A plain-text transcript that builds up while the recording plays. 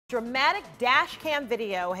Dramatic dash cam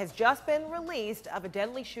video has just been released of a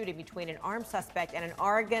deadly shooting between an armed suspect and an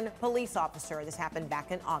Oregon police officer. This happened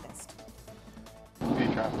back in August.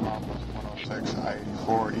 Speed traffic officer 106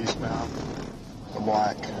 I-84 eastbound, the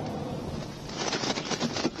black.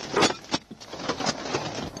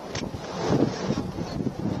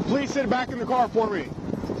 Please sit back in the car for me.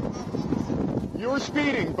 You're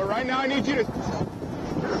speeding, but right now I need you to...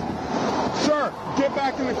 Sir, get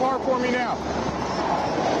back in the car for me now.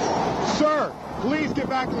 Sir, please get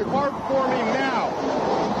back in the car for me now.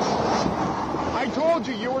 I told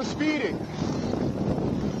you you were speeding.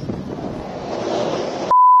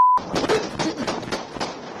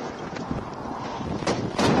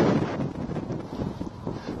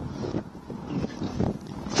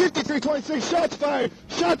 .5326, shots fired!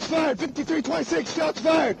 Shots fired! 5326, shots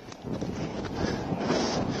fired!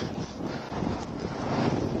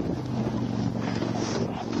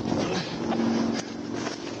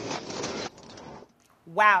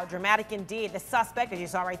 Wow, dramatic indeed. The suspect, as you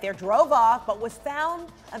saw right there, drove off, but was found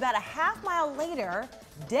about a half-mile later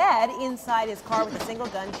dead inside his car with a single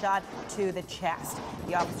gunshot to the chest.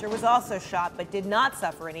 The officer was also shot, but did not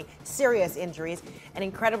suffer any serious injuries. And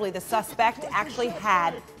incredibly, the suspect actually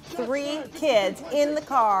had 3 kids in the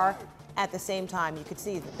car at the same time. You could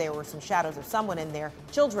see that there were some shadows of someone in there.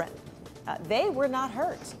 Children. They were not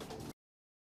hurt.